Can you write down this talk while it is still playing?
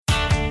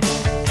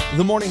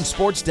The Morning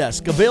Sports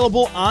Desk,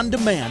 available on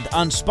demand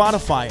on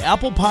Spotify,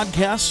 Apple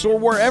Podcasts, or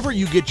wherever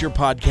you get your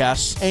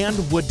podcasts, and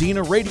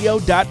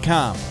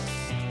wadinaradio.com.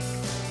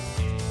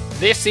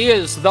 This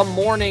is the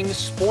Morning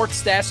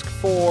Sports Desk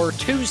for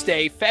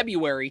Tuesday,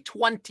 February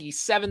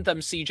 27th. I'm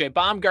CJ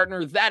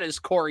Baumgartner. That is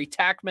Corey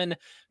Tackman.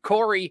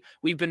 Corey,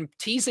 we've been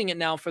teasing it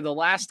now for the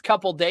last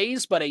couple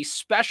days, but a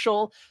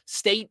special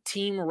state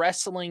team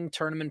wrestling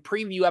tournament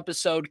preview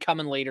episode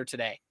coming later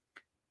today.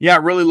 Yeah,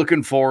 really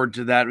looking forward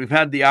to that. We've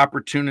had the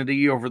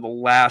opportunity over the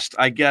last,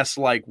 I guess,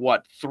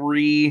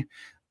 three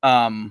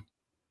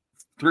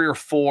or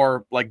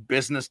four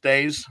business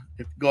days,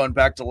 going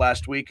back to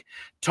last week,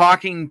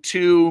 talking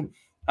to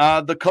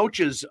the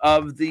coaches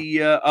of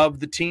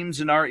the teams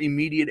in our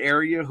immediate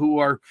area who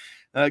are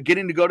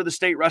getting to go to the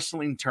state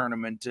wrestling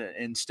tournament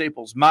in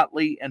Staples,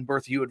 Motley, and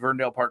Bertha Hewitt,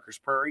 Verndale, Parkers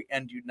Prairie,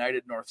 and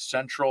United North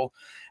Central,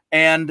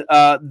 and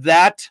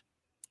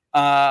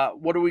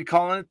what are we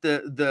calling it?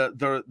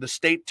 The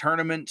state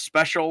tournament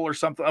special or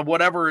something,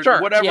 whatever it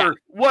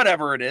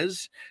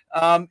is.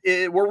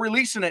 We're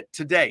releasing it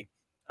today.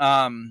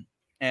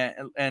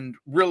 And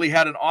really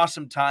had an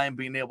awesome time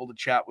being able to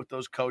chat with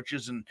those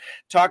coaches and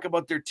talk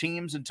about their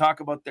teams and talk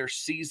about their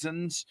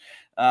seasons.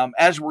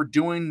 As we're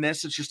doing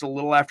this, it's just a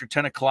little after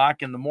 10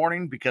 o'clock in the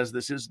morning because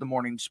this is the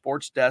Morning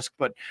Sports Desk,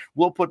 but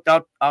we'll put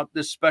out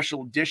this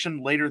special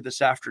edition later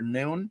this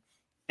afternoon.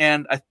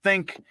 And I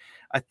think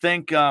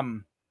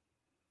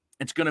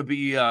it's going to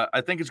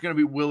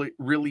be really,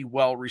 really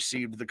well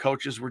received. The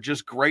coaches were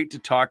just great to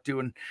talk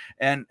to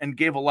and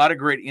gave a lot of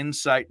great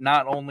insight,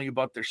 not only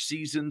about their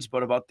seasons,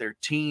 but about their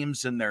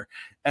teams and their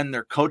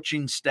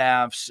coaching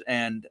staffs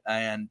and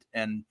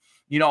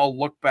I'll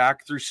look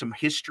back through some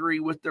history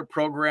with their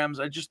programs.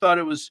 I just thought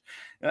it was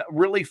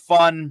really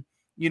fun.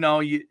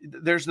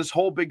 There's this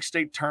whole big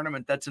state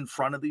tournament that's in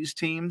front of these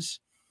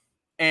teams.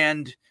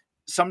 And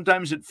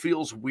sometimes it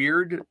feels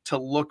weird to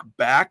look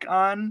back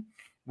on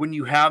when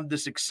you have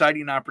this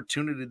exciting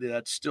opportunity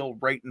that's still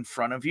right in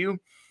front of you.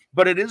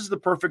 But it is the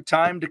perfect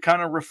time to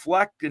kind of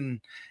reflect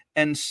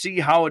and see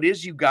how it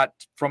is you got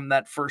from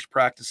that first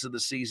practice of the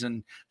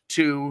season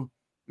to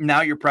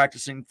now you're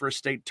practicing for a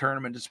state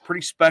tournament. It's a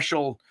pretty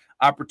special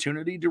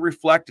opportunity to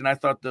reflect. And I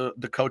thought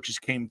the coaches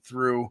came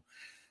through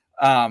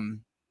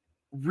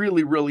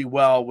really, really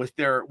well with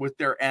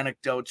their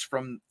anecdotes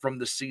from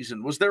the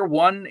season. Was there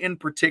one in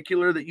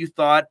particular that you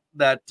thought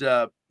that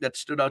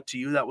stood out to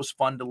you that was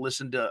fun to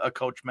listen to a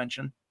coach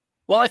mention?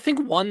 Well, I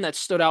think one that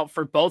stood out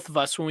for both of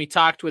us when we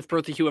talked with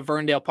Bertha Hewitt,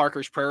 Verndale,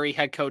 Parkers Prairie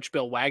head coach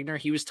Bill Wagner,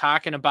 he was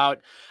talking about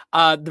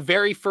the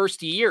very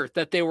first year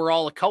that they were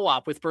all a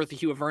co-op with Bertha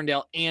Hewitt,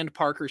 Verndale, and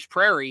Parkers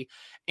Prairie,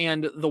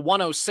 and the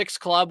 106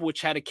 club,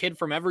 which had a kid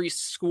from every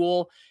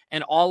school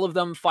and all of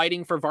them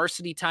fighting for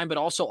varsity time, but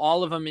also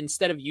all of them,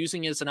 instead of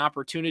using it as an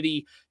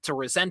opportunity to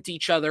resent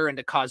each other and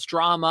to cause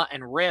drama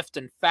and rift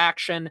and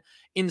faction,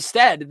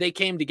 instead they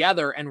came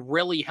together and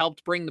really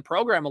helped bring the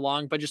program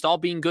along by just all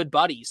being good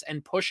buddies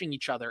and pushing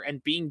each other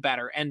and being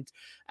better and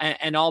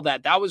all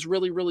that. That was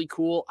really, really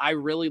cool. I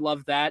really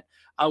loved that.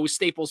 With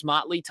Staples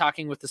Motley,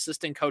 talking with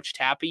assistant coach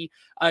Tappy,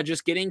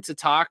 just getting to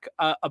talk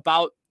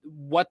about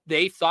what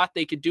they thought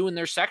they could do in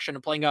their section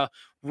and playing a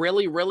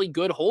really, really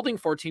good holding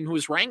four team who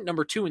was ranked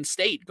number 2 in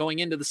state going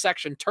into the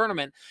section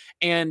tournament.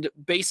 And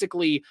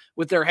basically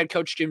with their head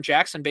coach, Jim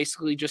Jackson,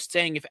 basically just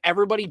saying, if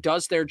everybody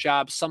does their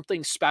job,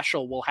 something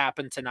special will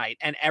happen tonight.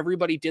 And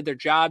everybody did their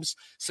jobs.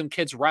 Some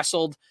kids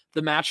wrestled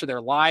the match of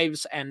their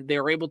lives and they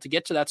were able to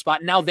get to that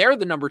spot. Now they're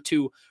the number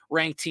 2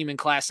 ranked team in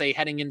Class A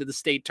heading into the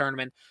state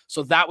tournament.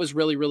 So that was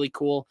really, really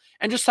cool.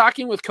 And just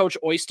talking with Coach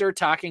Oyster,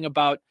 talking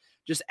about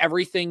just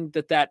everything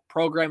that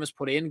program has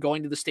put in,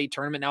 going to the state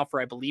tournament now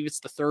for, I believe it's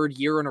the 3rd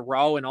year in a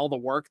row, and all the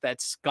work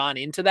that's gone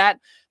into that.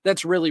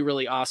 That's really,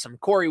 really awesome.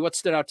 Corey, what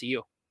stood out to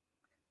you?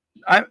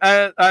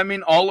 I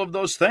mean, all of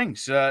those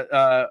things.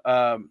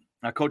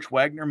 Coach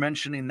Wagner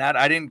mentioning that.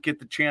 I didn't get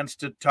the chance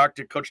to talk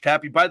to Coach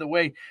Tappy. By the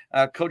way,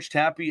 Coach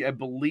Tappy, I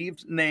believe,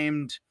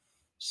 named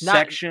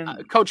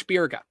section. Coach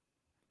Birga.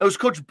 It was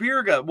Coach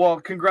Birga. Well,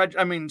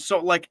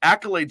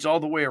 accolades all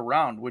the way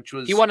around, which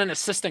was... He won an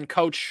assistant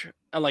coach,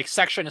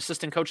 section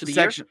assistant coach of the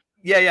year.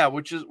 Yeah,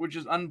 which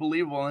is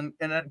unbelievable. And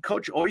then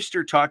Coach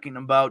Oyster talking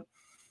about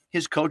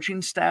his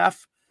coaching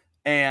staff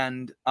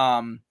and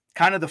kind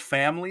of the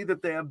family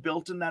that they have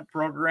built in that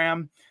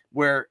program,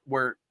 where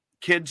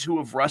kids who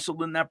have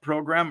wrestled in that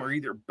program are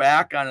either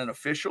back on an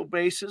official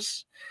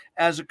basis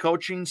as a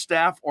coaching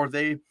staff, or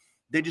they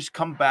just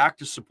come back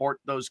to support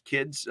those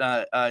kids.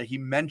 He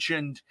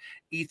mentioned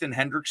Ethan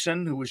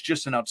Hendrickson, who was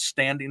just an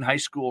outstanding high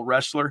school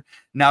wrestler,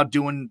 now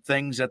doing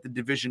things at the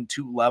Division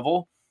II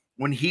level.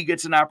 When he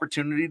gets an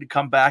opportunity to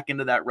come back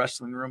into that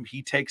wrestling room,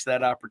 he takes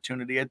that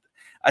opportunity.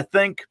 I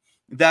think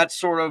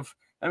that's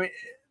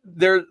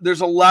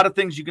there's a lot of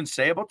things you can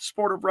say about the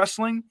sport of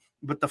wrestling,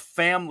 but the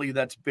family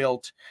that's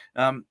built,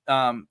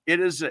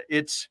 it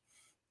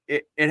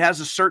has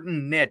a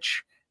certain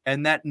niche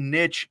And that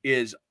niche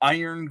is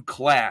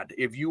ironclad.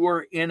 If you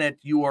are in it,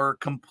 you are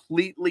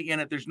completely in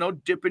it. There's no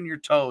dipping your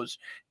toes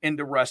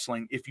into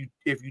wrestling. If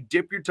you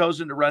dip your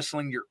toes into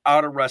wrestling, you're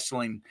out of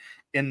wrestling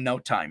in no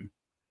time.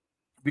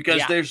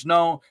 Because there's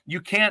no, you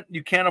can't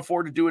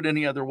afford to do it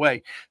any other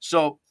way.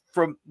 So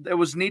it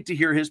was neat to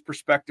hear his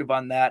perspective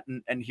on that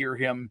and hear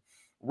him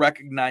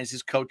recognize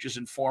his coaches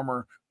and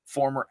former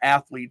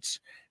athletes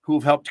who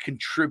have helped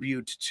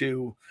contribute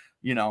to,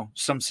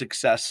 some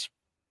success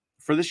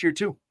for this year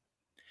too.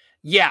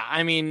 Yeah,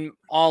 I mean,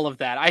 all of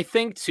that. I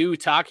think too,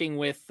 talking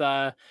with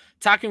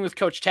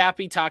Coach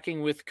Tappy,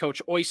 talking with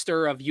Coach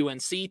Oyster of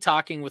UNC,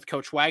 talking with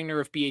Coach Wagner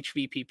of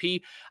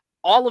BHVPP,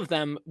 all of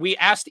them, we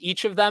asked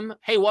each of them,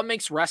 hey, what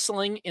makes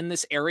wrestling in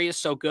this area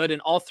so good?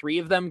 And all three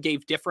of them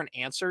gave different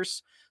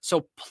answers.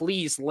 So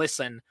please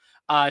listen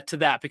to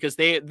that, because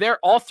they're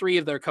all three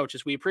of their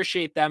coaches. We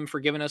appreciate them for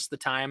giving us the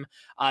time.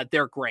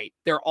 They're great.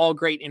 They're all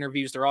great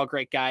interviews. They're all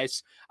great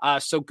guys.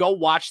 So go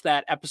watch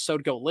that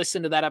episode. Go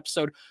listen to that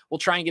episode. We'll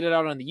try and get it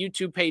out on the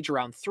YouTube page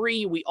around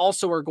 3. We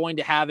also are going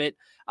to have it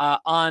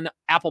on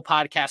Apple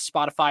Podcasts,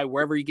 Spotify,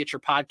 wherever you get your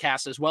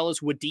podcasts, as well as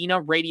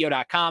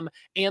wadinaradio.com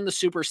and the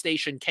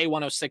Superstation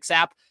K106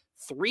 app,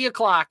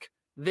 3:00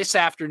 this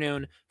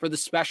afternoon for the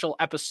special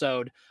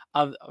episode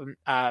of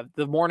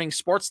the Morning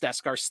Sports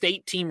Desk, our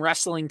state team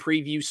wrestling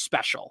preview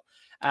special.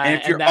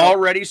 And if you're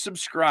already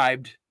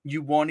subscribed,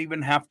 you won't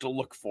even have to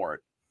look for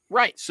it.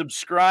 Right.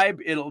 Subscribe,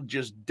 it'll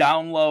just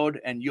download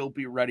and you'll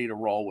be ready to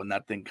roll when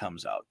that thing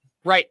comes out.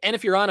 Right. And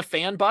if you're on a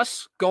fan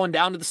bus going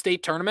down to the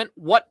state tournament,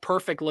 what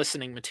perfect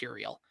listening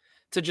material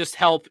to just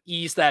help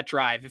ease that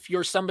drive. If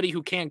you're somebody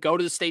who can't go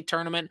to the state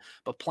tournament,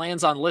 but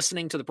plans on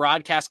listening to the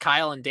broadcast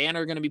Kyle and Dan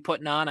are going to be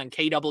putting on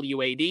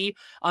KWAD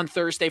on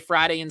Thursday,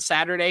 Friday, and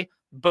Saturday,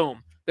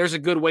 boom. There's a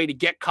good way to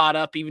get caught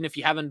up, even if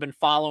you haven't been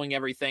following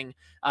everything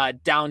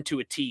down to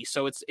a T.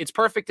 So it's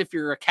perfect if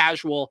you're a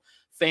casual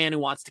fan who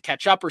wants to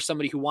catch up, or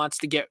somebody who wants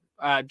to get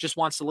just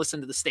wants to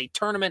listen to the state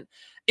tournament.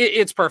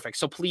 It's perfect.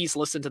 So please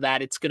listen to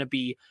that. It's going to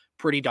be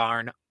pretty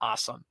darn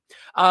awesome.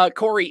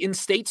 Corey, in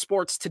state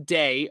sports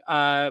today,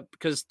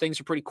 because things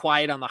are pretty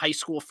quiet on the high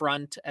school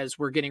front as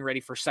we're getting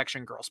ready for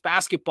section girls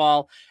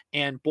basketball,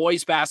 and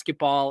boys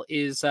basketball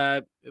is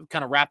kind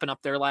of wrapping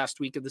up their last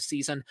week of the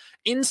season.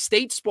 In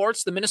state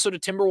sports, the Minnesota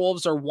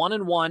Timberwolves are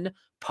 1-1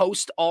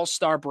 post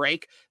All-Star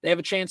break. They have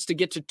a chance to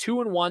get to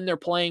 2-1. They're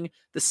playing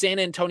the San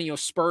Antonio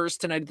Spurs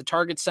tonight at the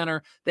Target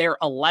Center. They're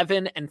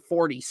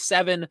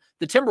 11-47.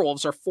 The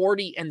Timberwolves are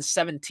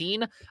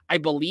 40-17. I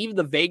believe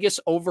the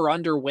Vegas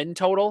over-under win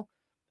total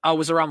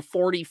was around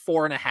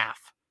 44.5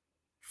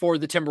 for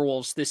the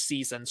Timberwolves this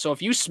season. So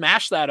if you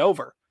smash that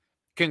over,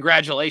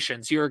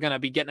 congratulations, you're going to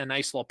be getting a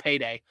nice little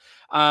payday.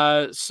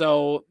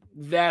 So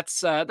that's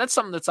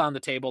something that's on the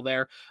table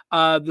there.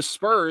 The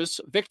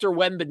Spurs, Victor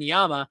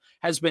Wembanyama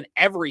has been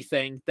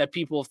everything that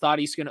people have thought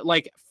he's going to,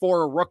 like,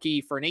 for a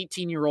rookie, for an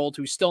 18-year-old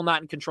who's still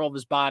not in control of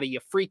his body, a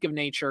freak of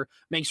nature,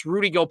 makes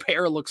Rudy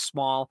Gobert look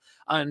small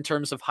in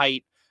terms of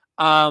height.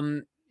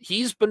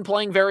 He's been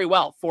playing very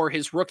well for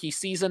his rookie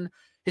season.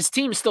 His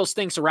team still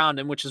stinks around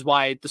him, which is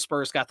why the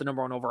Spurs got the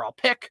number 1 overall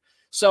pick.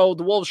 So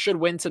the Wolves should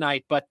win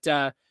tonight, but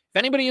if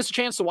anybody has a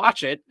chance to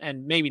watch it,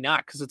 and maybe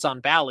not because it's on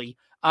Bally,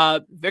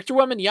 Victor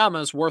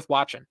Wembanyama is worth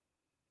watching.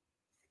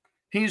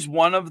 He's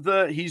one of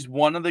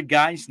the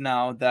guys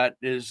now that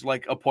is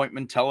like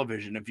appointment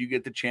television. If you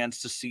get the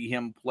chance to see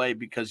him play,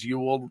 because you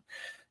will,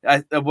 I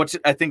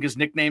think his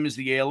nickname is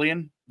the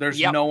Alien. There's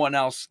no one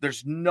else.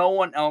 There's no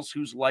one else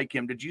who's like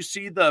him. Did you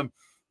see the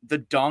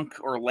dunk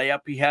or layup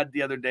he had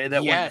the other day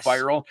that went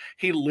viral?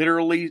 He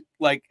literally,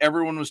 like,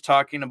 everyone was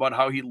talking about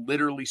how he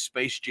literally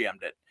space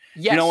jammed it.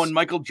 Yes. You know, when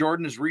Michael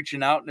Jordan is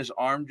reaching out and his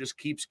arm just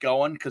keeps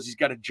going because he's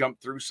got to jump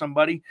through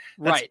somebody.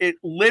 That's it.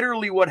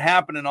 Literally what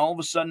happened. And all of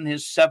a sudden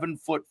his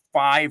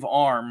 7'5"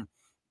 arm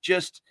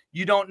just,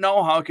 you don't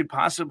know how it could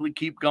possibly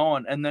keep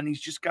going. And then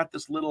he's just got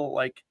this little,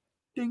 like,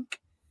 dink.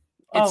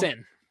 It's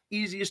in.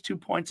 Easiest 2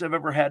 points I've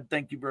ever had.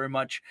 Thank you very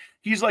much.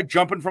 He's like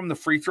jumping from the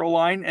free throw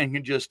line and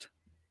can just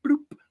bloop.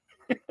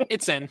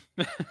 It's in.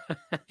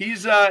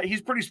 He's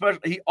pretty special.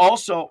 He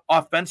also,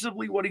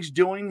 offensively, what he's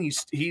doing,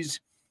 he's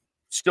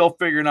still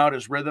figuring out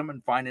his rhythm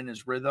and finding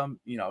his rhythm.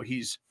 You know,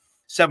 he's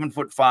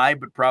 7'5",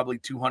 but probably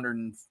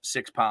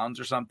 206 pounds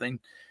or something.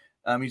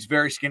 He's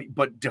very skinny,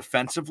 but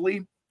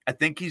defensively, I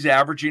think he's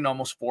averaging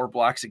almost 4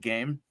 blocks a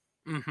game,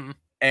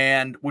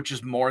 and which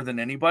is more than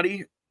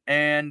anybody.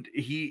 And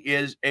he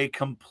is a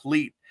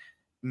complete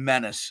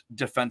menace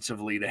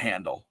defensively to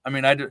handle. I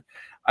mean,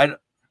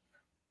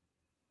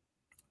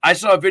 I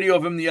saw a video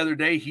of him the other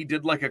day. He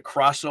did like a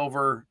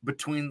crossover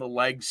between the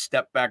legs,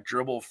 step back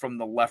dribble from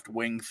the left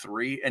wing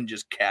 3 and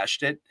just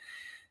cashed it.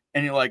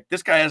 And you're like,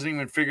 this guy hasn't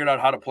even figured out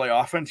how to play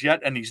offense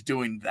yet, and he's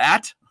doing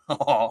that.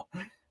 Oh,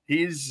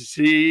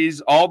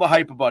 he's all the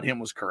hype about him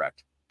was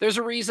correct. There's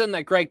a reason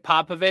that Greg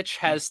Popovich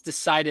has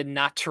decided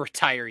not to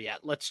retire yet.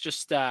 Let's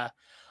just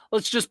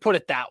put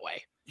it that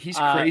way. He's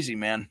crazy,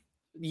 man.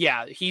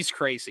 Yeah, he's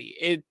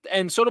crazy.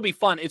 And so it'll be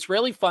fun. It's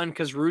really fun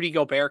because Rudy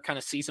Gobert kind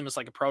of sees him as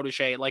like a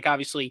protege. Like,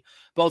 obviously,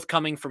 both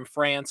coming from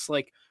France.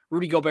 Like,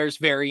 Rudy Gobert's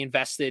very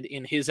invested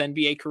in his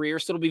NBA career.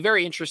 So it'll be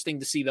very interesting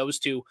to see those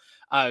two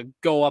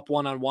go up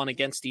one-on-one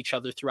against each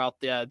other throughout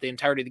the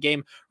entirety of the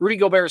game. Rudy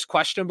Gobert is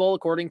questionable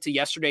according to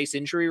yesterday's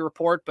injury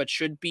report, but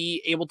should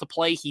be able to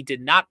play. He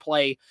did not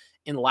play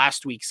in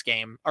last week's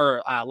game,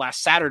 or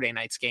last Saturday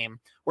night's game,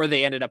 where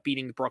they ended up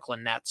beating the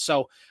Brooklyn Nets.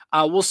 So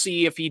we'll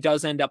see if he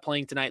does end up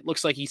playing tonight.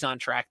 Looks like he's on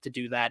track to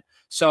do that.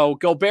 So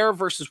Gobert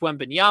versus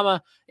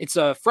Wembanyama. It's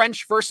a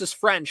French versus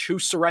French. Who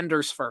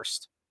surrenders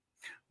first?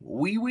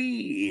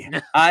 Oui.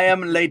 I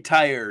am lay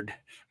tired.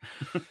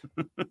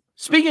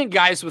 Speaking of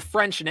guys with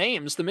French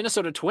names, the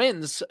Minnesota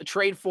Twins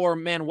trade for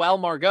Manuel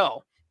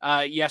Margot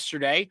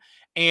yesterday.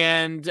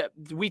 And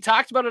we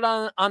talked about it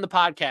on the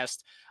podcast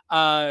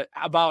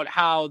about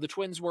how the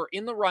Twins were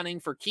in the running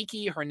for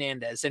Kiki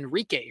Hernandez.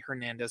 Enrique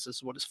Hernandez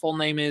is what his full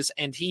name is.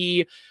 And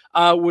he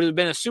would have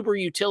been a super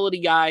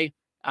utility guy.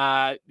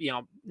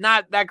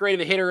 Not that great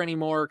of a hitter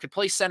anymore, could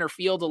play center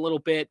field a little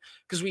bit,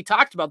 because we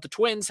talked about the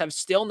Twins have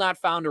still not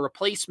found a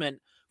replacement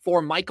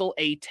for Michael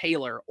A.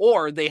 Taylor,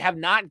 or they have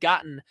not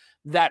gotten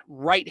that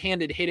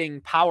right-handed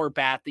hitting power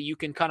bat that you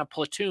can kind of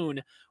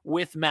platoon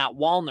with Matt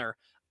Wallner.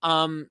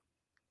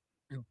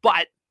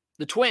 But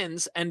the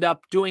Twins end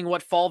up doing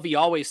what Falvey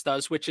always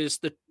does, which is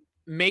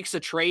makes a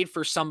trade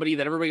for somebody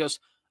that everybody goes,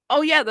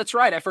 oh yeah, that's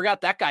right, I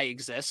forgot that guy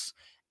exists,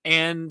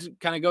 and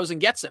kind of goes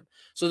and gets him.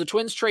 So the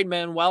Twins trade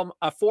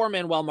for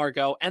Manuel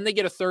Margot, and they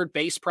get a third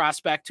base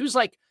prospect who's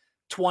like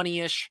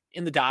 20-ish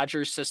in the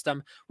Dodgers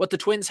system. What the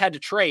Twins had to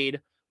trade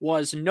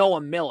was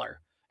Noah Miller.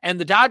 And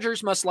the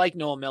Dodgers must like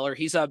Noah Miller.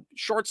 He's a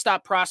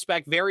shortstop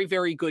prospect, very,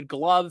 very good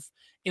glove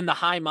in the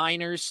high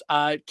minors.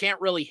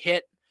 Can't really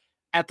hit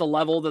at the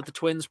level that the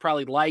Twins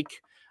probably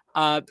like.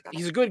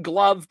 He's a good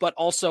glove, but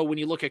also when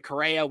you look at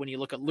Correa, when you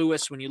look at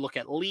Lewis, when you look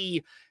at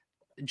Lee,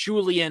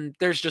 Julian,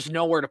 there's just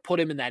nowhere to put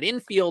him in that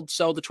infield.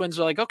 So the Twins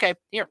are like, okay,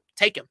 here,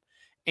 take him.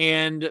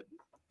 And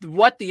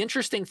what the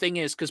interesting thing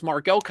is, because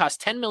Margot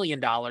cost $10 million,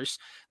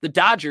 the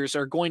Dodgers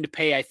are going to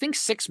pay, I think,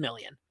 $6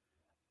 million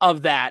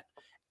of that.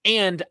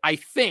 And I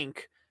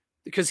think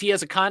because he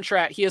has a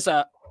contract, he has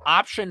a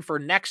option for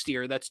next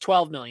year that's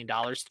 $12 million.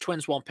 The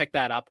Twins won't pick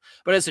that up,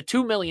 but it's a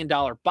 $2 million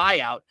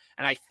buyout.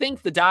 And I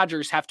think the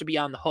Dodgers have to be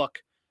on the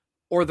hook,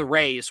 or the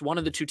Rays, one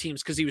of the two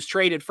teams, because he was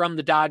traded from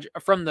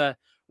the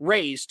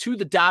Rays to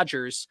the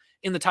Dodgers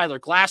in the Tyler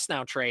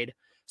Glasnow trade.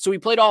 So he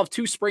played all of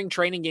 2 spring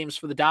training games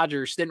for the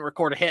Dodgers, didn't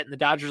record a hit, and the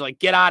Dodgers like,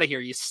 get out of here,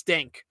 you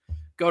stink.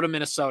 Go to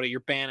Minnesota, you're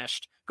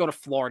banished. Go to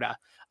Florida.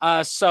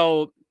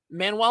 So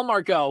Manuel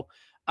Margot,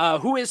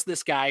 who is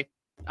this guy?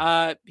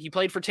 He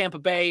played for Tampa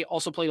Bay,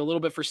 also played a little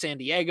bit for San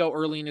Diego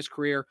early in his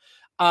career.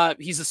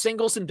 He's a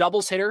singles and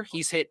doubles hitter.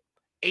 He's hit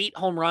 8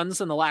 home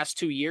runs in the last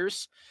 2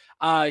 years.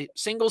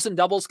 Singles and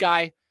doubles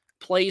guy,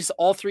 plays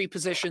all 3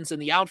 positions in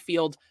the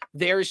outfield.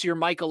 There's your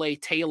Michael A.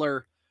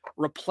 Taylor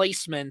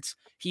replacement.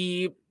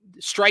 He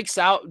strikes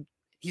out.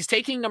 He's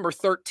taking number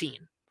 13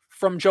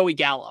 from Joey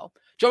Gallo.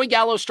 Joey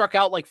Gallo struck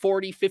out like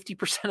 40,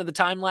 50% of the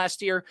time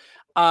last year.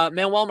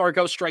 Manuel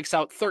Margot strikes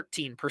out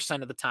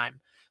 13% of the time.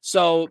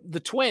 So the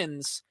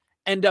Twins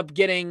end up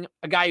getting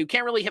a guy who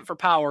can't really hit for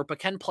power, but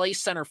can play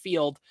center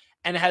field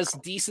and has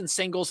decent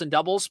singles and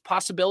doubles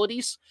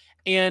possibilities.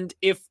 And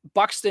if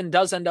Buxton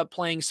does end up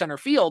playing center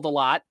field a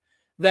lot,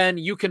 then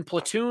you can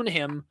platoon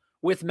him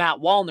with Matt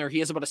Wallner. He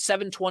has about a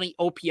 720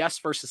 OPS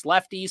versus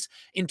lefties.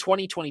 In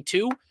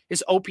 2022,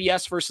 his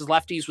OPS versus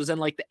lefties was in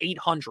like the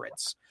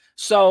 800s.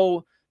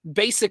 So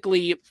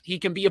basically, he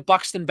can be a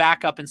Buxton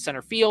backup in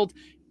center field.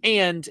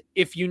 And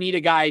if you need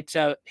a guy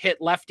to hit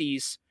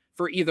lefties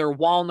for either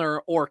Wallner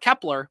or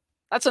Kepler,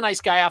 that's a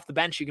nice guy off the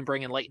bench you can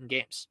bring in late in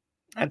games.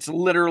 That's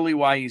literally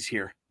why he's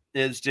here,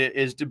 is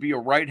to be a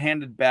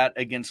right-handed bat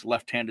against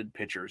left-handed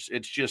pitchers.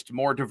 It's just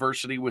more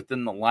diversity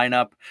within the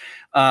lineup.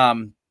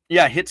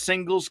 Hit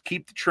singles,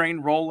 keep the train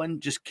rolling,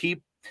 just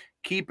keep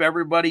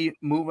everybody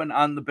moving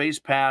on the base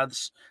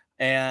paths,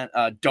 and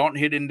don't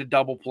hit into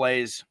double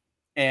plays,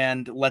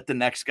 and let the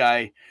next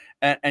guy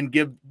and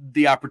give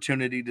the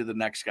opportunity to the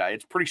next guy.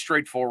 It's pretty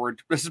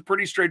straightforward. This is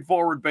pretty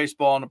straightforward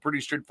baseball and a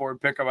pretty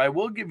straightforward pickup. I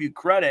will give you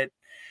credit,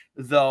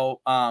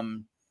 though,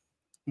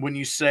 when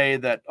you say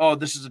that, oh,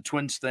 this is a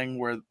Twins thing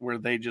where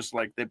they just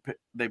like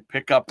they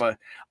pick up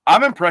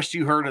I'm impressed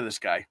you heard of this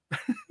guy.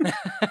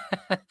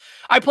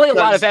 I play a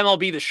lot of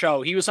MLB The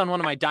Show. He was on one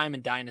of my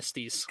Diamond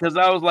Dynasties. Because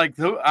I was like,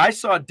 I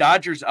saw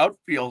Dodgers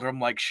outfielder. I'm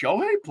like,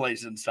 Shohei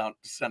plays in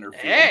center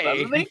field,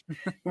 doesn't he?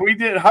 We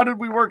did. How did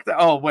we work that?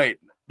 Oh, wait,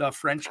 the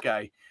French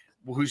guy,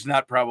 who's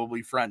not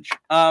probably French.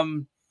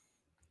 No,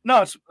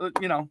 it's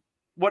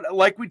what,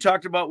 like we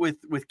talked about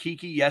with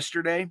Kiki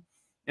yesterday,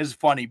 is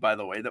funny, by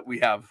the way, that we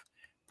have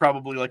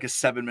probably like a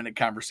 7-minute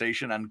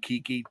conversation on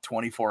Kiki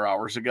 24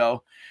 hours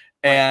ago.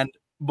 And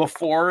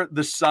before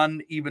the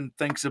sun even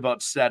thinks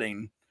about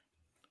setting,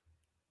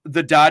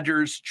 the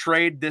Dodgers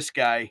trade this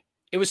guy.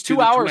 It was 2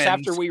 hours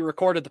after we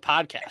recorded the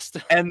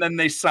podcast. And then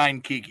they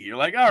signed Kiki. You're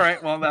like, all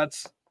right, well,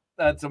 that's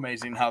That's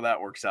amazing how that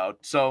works out.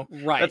 So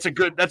Right. that's a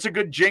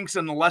good jinx.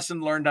 And the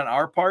lesson learned on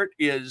our part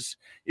is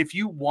if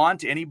you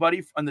want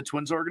anybody on the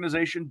Twins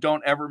organization,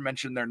 don't ever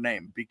mention their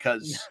name,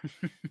 because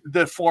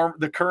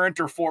the current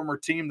or former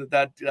team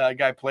that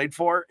guy played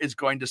for is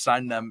going to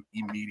sign them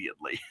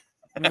immediately.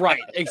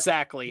 Right,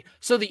 exactly.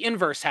 So the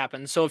inverse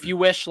happens. So if you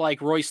wish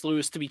like Royce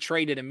Lewis to be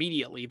traded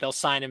immediately, they'll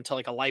sign him to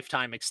like a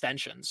lifetime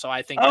extension. So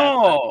I think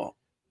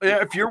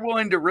yeah, if you're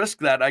willing to risk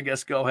that, I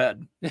guess go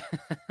ahead.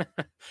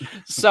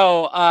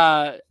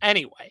 So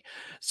anyway,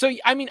 so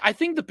I mean, I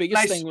think the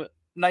biggest thing,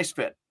 nice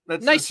fit.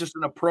 That's just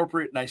an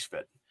appropriate nice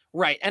fit.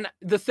 Right. And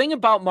the thing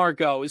about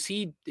Margot is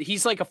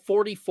he's like a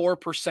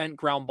 44%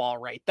 ground ball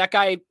rate. That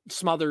guy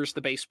smothers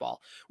the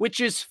baseball, which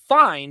is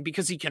fine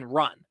because he can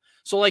run.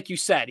 So like you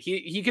said,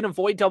 he can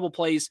avoid double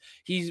plays.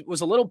 He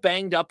was a little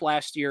banged up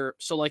last year.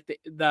 So like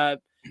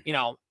the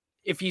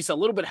if he's a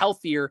little bit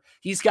healthier,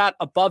 he's got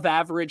above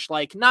average,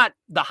 like not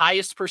the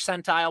highest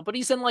percentile, but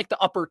he's in like the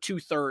upper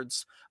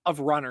 2/3 of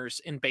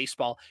runners in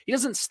baseball. He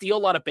doesn't steal a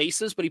lot of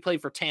bases, but he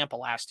played for Tampa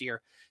last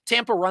year.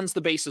 Tampa runs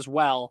the bases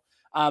well.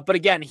 But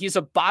again, he's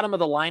a bottom of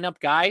the lineup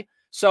guy.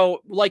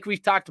 So like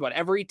we've talked about,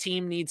 every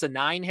team needs a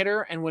 9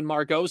 hitter. And when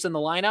Margot's in the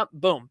lineup,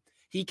 boom,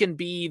 he can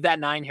be that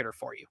 9 hitter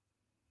for you.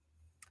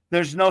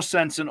 There's no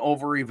sense in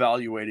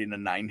over-evaluating a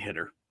 9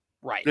 hitter.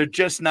 Right. They're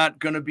just not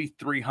going to be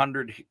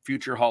 300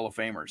 future Hall of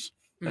Famers.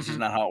 This is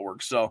not how it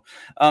works. So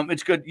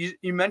it's good.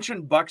 You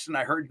mentioned Buxton.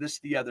 I heard this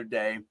the other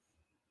day.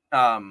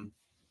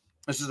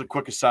 This is a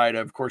quick aside. I,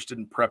 of course,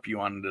 didn't prep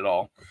you on it at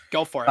all.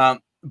 Go for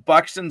it.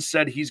 Buxton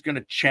said he's going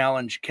to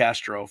challenge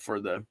Castro for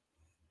the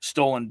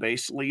stolen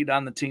base lead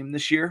on the team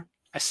this year.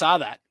 I saw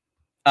that.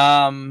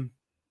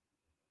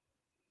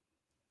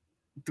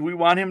 Do we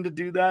want him to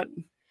do that?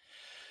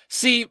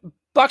 See,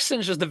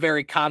 Buxton's just a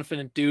very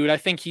confident dude. I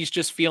think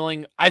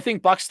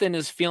Buxton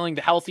is feeling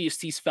the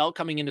healthiest he's felt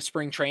coming into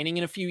spring training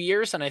in a few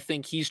years. And I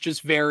think he's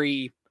just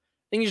very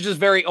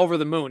over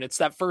the moon. It's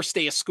that first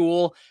day of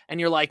school and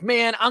you're like,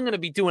 man, I'm going to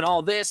be doing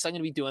all this. I'm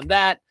going to be doing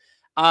that.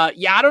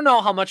 I don't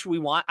know how much we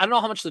want. I don't know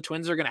how much the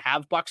Twins are going to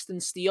have Buxton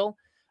steal,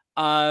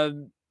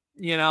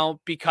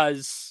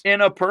 because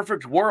in a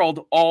perfect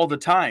world all the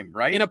time,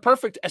 right?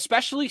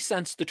 Especially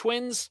since the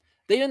Twins,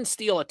 they didn't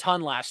steal a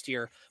ton last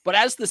year, but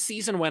as the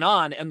season went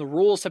on and the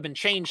rules have been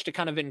changed to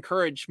kind of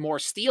encourage more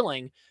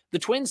stealing, the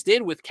Twins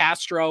did with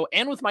Castro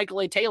and with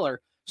Michael A. Taylor,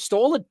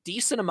 stole a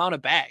decent amount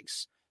of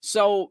bags.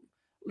 So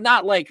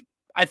not like,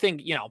 I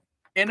think,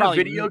 in a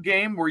video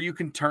game where you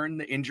can turn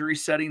the injury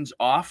settings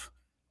off,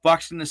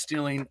 Buxton is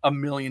stealing a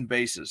million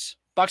bases.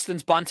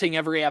 Buxton's bunting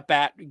every at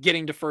bat,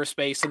 getting to first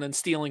base, and then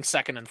stealing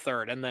second and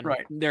third, and then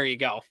There you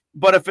go.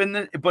 But if in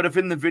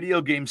the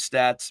video game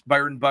stats,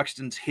 Byron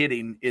Buxton's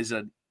hitting is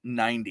a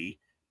 90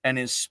 and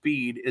his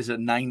speed is a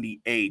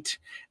 98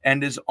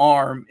 and his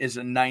arm is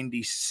a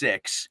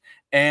 96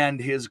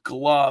 and his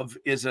glove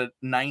is a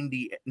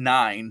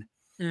 99,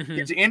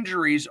 his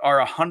injuries are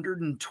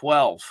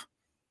 112.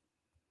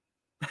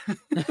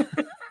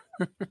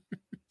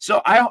 So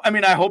I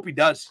hope he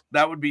does.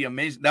 That would be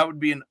amazing.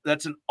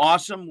 That's an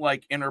awesome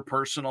like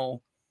interpersonal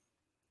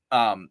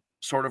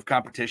sort of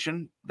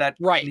competition that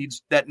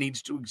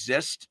needs to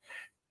exist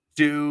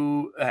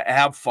to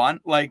have fun.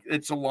 Like,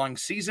 it's a long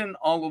season,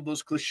 all of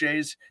those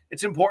cliches.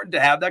 It's important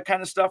to have that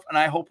kind of stuff. And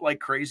I hope like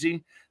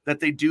crazy that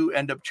they do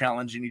end up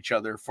challenging each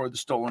other for the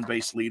stolen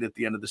base lead at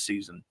the end of the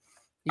season.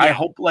 Yeah. I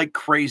hope like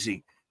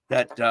crazy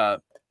that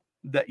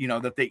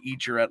they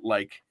each are at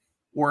like,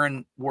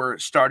 we're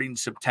starting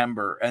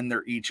September and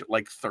they're each at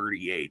like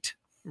 38.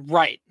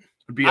 Right.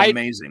 It'd be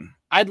amazing.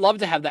 I'd love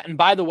to have that. And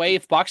by the way,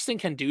 if Buxton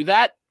can do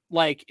that,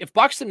 like if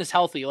Buxton is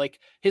healthy, like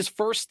his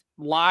first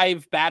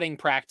live batting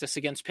practice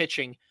against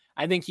pitching,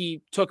 I think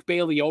he took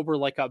Bailey over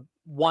like a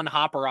one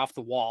hopper off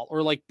the wall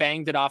or like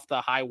banged it off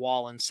the high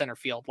wall in center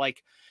field.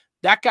 Like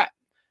that guy,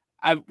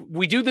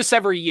 we do this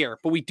every year,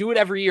 but we do it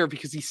every year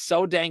because he's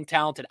so dang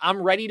talented.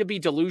 I'm ready to be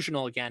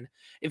delusional again.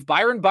 If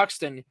Byron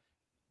Buxton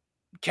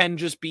can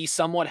just be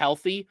somewhat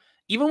healthy,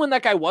 even when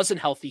that guy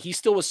wasn't healthy, he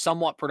still was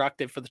somewhat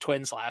productive for the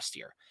Twins last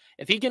year.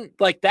 If he can,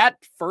 like that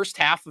first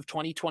half of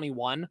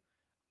 2021,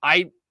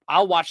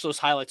 I'll watch those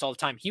highlights all the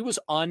time. He was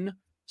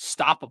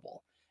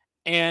unstoppable.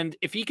 And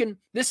if he can,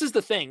 this is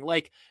the thing,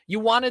 like you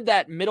wanted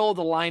that middle of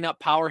the lineup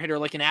power hitter,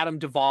 like an Adam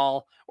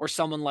Duvall or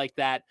someone like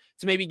that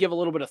to maybe give a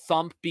little bit of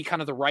thump, be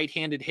kind of the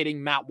right-handed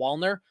hitting Matt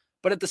Wallner.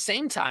 But at the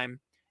same time,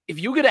 if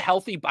you get a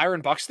healthy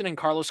Byron Buxton and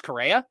Carlos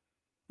Correa,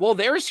 well,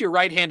 there's your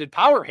right-handed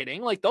power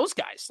hitting, like those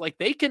guys, like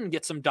they can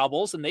get some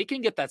doubles and they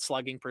can get that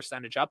slugging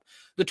percentage up.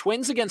 The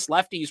Twins against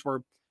lefties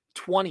were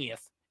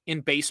 20th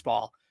in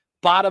baseball,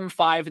 bottom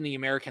 5 in the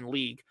American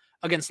League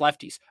against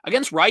lefties.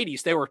 Against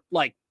righties, they were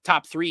like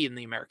top 3 in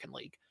the American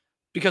League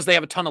because they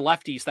have a ton of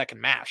lefties that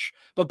can mash.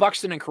 But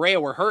Buxton and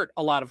Correa were hurt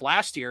a lot of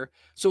last year,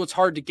 so it's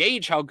hard to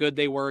gauge how good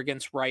they were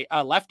against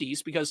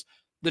lefties because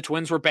the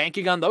Twins were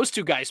banking on those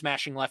two guys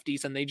mashing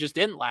lefties, and they just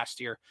didn't last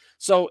year.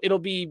 So it'll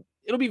be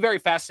very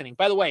fascinating.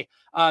 By the way,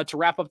 to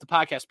wrap up the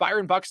podcast,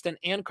 Byron Buxton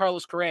and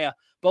Carlos Correa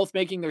both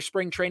making their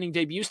spring training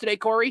debuts today.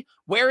 Corey,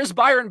 where is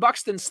Byron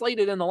Buxton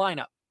slated in the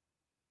lineup?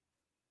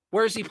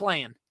 Where's he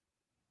playing?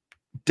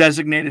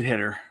 Designated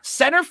hitter.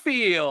 Center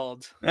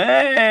field.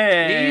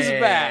 Hey, He's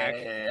back.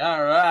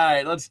 All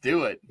right, let's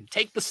do it.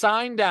 Take the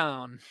sign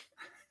down.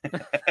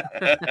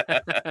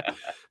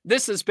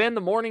 This has been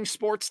the Morning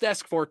Sports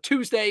Desk for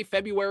Tuesday,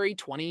 February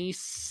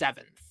 27th.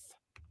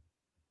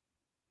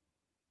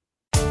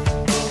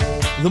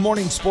 The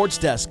Morning Sports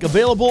Desk,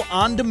 available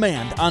on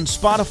demand on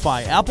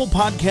Spotify, Apple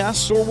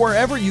Podcasts, or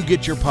wherever you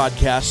get your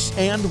podcasts,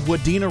 and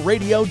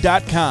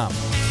wadinaradio.com.